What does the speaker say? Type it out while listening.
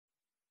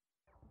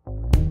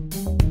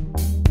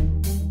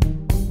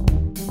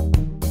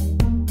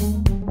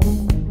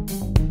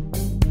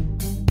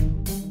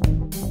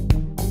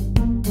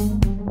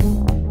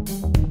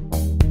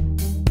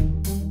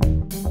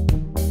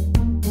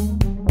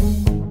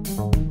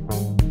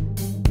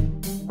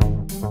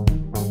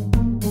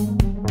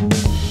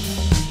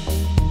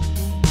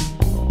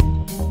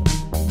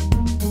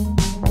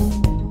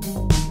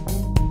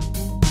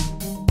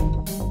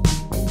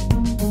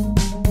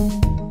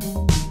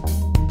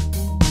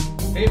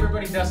Hey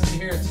everybody, Dustin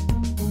here. It's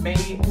May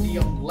the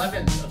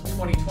 11th of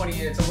 2020.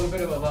 It's a little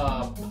bit of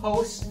a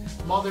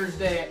post-Mother's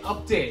Day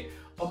update.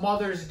 A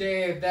Mother's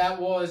Day that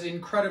was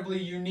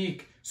incredibly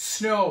unique.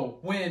 Snow,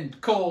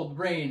 wind, cold,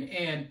 rain,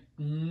 and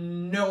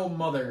no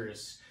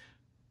mothers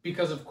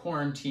because of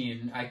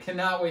quarantine. I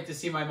cannot wait to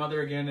see my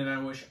mother again, and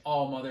I wish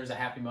all mothers a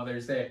happy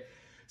Mother's Day.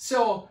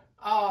 So,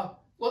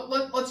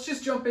 let's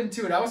just jump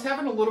into it. I was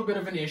having a little bit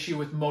of an issue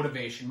with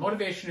motivation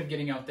of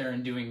getting out there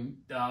and doing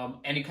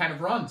any kind of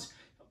runs.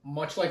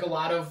 Much like a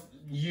lot of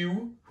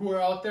you who are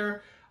out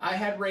there, I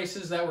had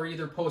races that were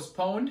either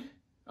postponed,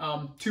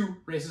 2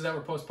 races that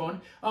were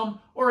postponed,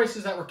 or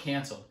races that were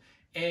canceled.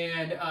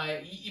 And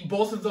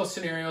both of those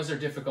scenarios are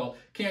difficult.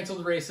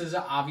 Canceled races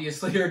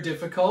obviously are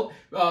difficult,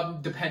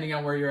 depending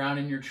on where you're at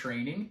in your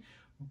training.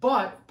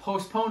 But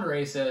postponed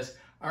races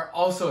are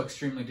also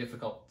extremely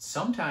difficult.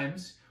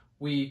 Sometimes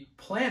we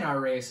plan our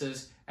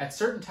races at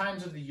certain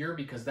times of the year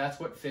because that's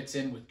what fits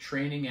in with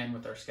training and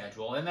with our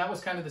schedule. And that was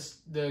kind of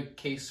the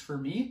case for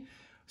me.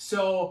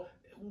 So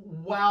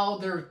while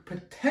there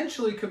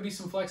potentially could be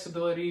some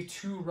flexibility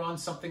to run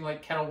something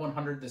like Kettle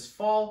 100 this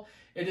fall,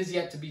 it is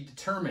yet to be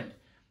determined.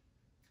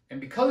 And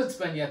because it's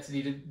been yet to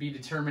be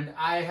determined,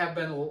 I have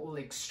been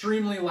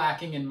extremely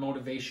lacking in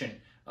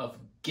motivation of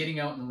getting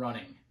out and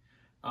running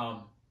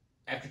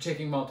after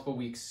taking multiple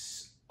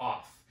weeks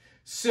off.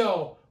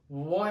 So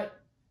what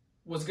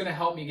was going to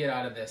help me get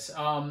out of this?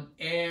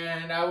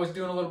 And I was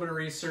doing a little bit of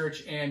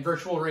research, and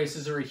virtual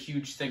races are a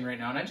huge thing right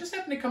now. And I just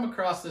happened to come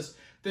across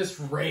this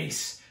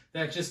race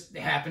that just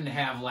happened to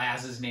have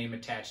Laz's name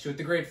attached to it.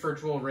 The Great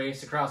Virtual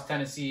Race across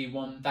Tennessee,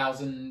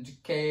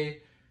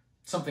 1,000K,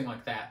 something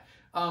like that.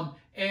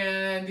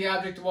 And the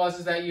object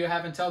is that you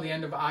have until the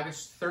end of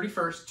August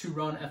 31st to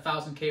run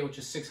 1,000K, which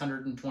is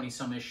 620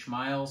 some-ish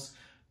miles.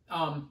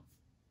 I'm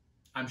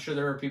sure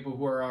there are people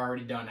who are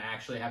already done. I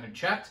actually haven't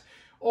checked.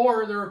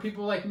 Or there are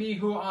people like me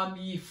who on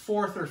the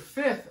 4th or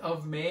 5th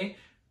of May,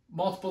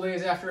 multiple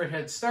days after it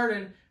had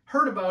started,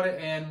 heard about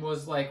it and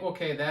was like,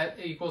 okay, that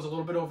equals a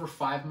little bit over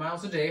 5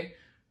 miles a day.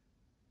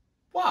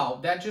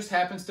 Wow, that just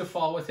happens to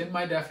fall within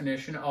my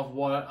definition of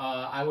what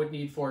I would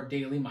need for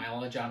daily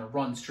mileage on a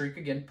run streak.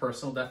 Again,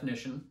 personal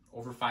definition,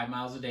 over 5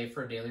 miles a day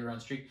for a daily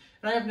run streak.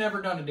 And I have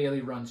never done a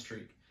daily run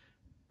streak.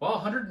 Well,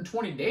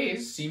 120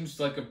 days seems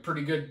like a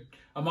pretty good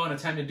amount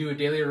of time to do a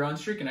daily run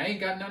streak, and I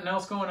ain't got nothing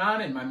else going on,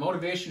 and my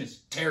motivation is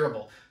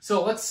terrible.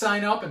 So let's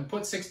sign up and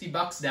put 60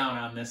 bucks down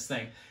on this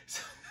thing.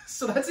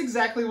 So that's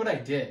exactly what I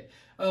did.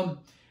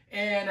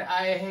 And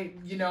I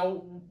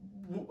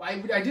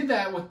did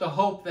that with the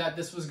hope that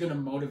this was going to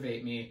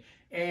motivate me.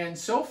 And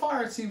so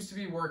far it seems to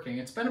be working.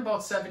 It's been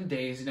about 7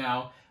 days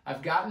now.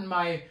 I've gotten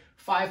my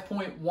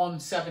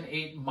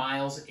 5.178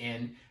 miles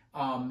in.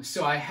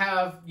 So I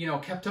have,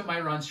 kept up my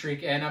run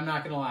streak, and I'm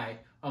not going to lie.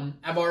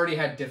 I've already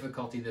had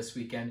difficulty this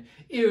weekend.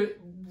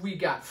 We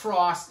got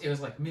frost. It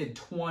was like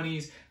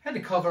mid-20s. Had to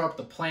cover up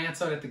the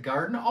plants out at the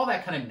garden, all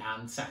that kind of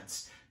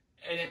nonsense.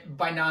 And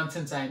by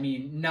nonsense, I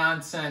mean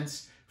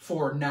nonsense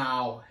for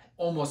now,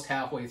 almost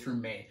halfway through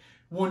May.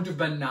 Wouldn't have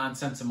been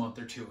nonsense a month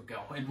or 2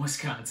 ago in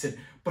Wisconsin,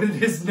 but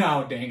it is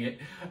now, dang it.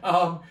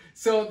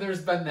 So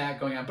there's been that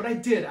going on. But I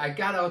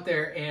got out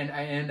there and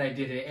I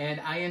did it.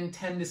 And I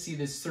intend to see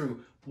this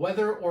through,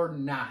 whether or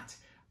not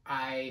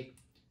I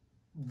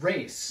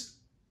race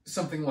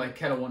something like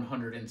Kettle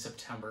 100 in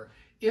September.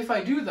 If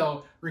I do,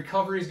 though,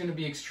 recovery is going to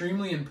be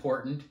extremely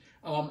important.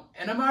 And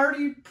I'm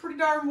already pretty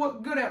darn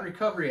good at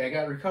recovery. I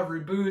got recovery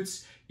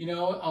boots,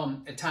 I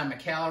time my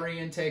calorie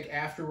intake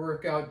after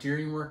workout,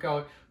 during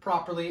workout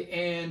properly,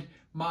 and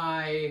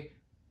my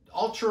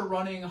ultra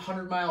running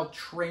 100-mile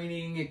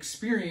training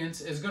experience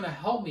is going to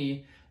help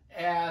me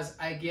as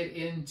I get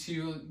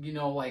into,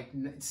 like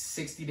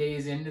 60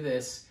 days into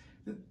this.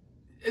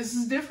 This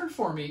is different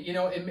for me.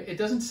 It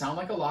doesn't sound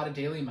like a lot of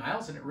daily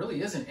miles, and it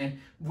really isn't. And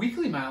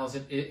weekly miles,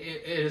 it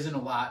isn't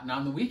a lot. And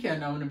on the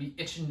weekend, I'm going to be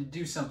itching to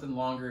do something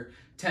longer,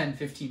 10,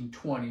 15,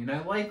 20, and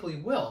I likely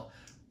will.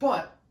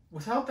 But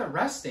without the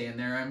rest day in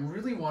there, I'm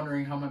really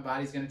wondering how my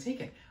body's going to take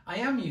it. I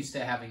am used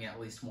to having at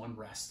least one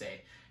rest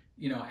day,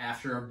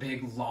 after a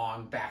big,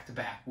 long,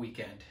 back-to-back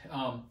weekend.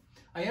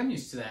 I am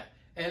used to that.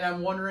 And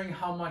I'm wondering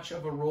how much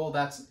of a role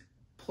that's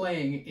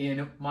playing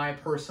in my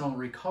personal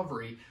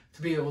recovery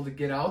to be able to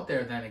get out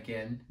there then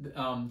again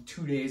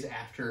 2 days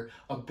after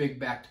a big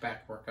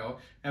back-to-back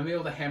workout and be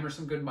able to hammer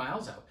some good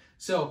miles out.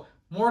 So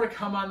more to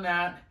come on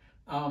that.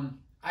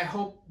 I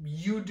hope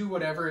you do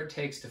whatever it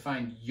takes to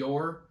find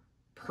your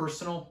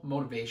personal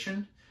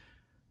motivation.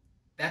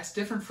 That's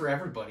different for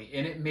everybody,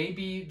 and it may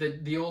be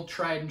the old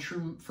tried and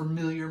true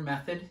familiar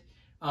method.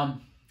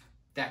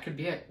 That could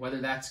be it, whether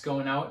that's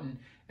going out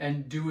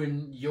and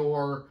doing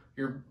your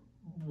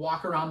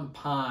walk around the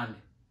pond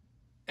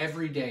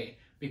every day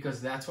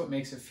because that's what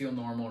makes it feel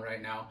normal right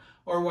now,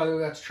 or whether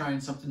that's trying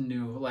something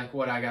new like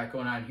what I got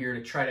going on here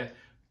to try to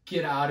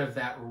get out of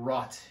that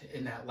rut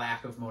and that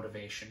lack of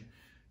motivation.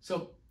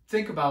 So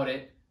think about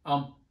it.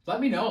 Let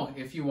me know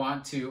if you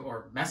want to,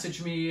 or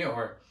message me,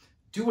 or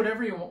do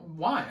whatever you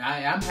want.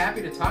 I'm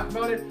happy to talk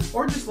about it,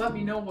 or just let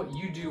me know what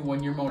you do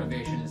when your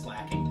motivation is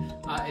lacking.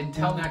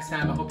 Until next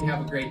time, I hope you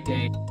have a great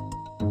day.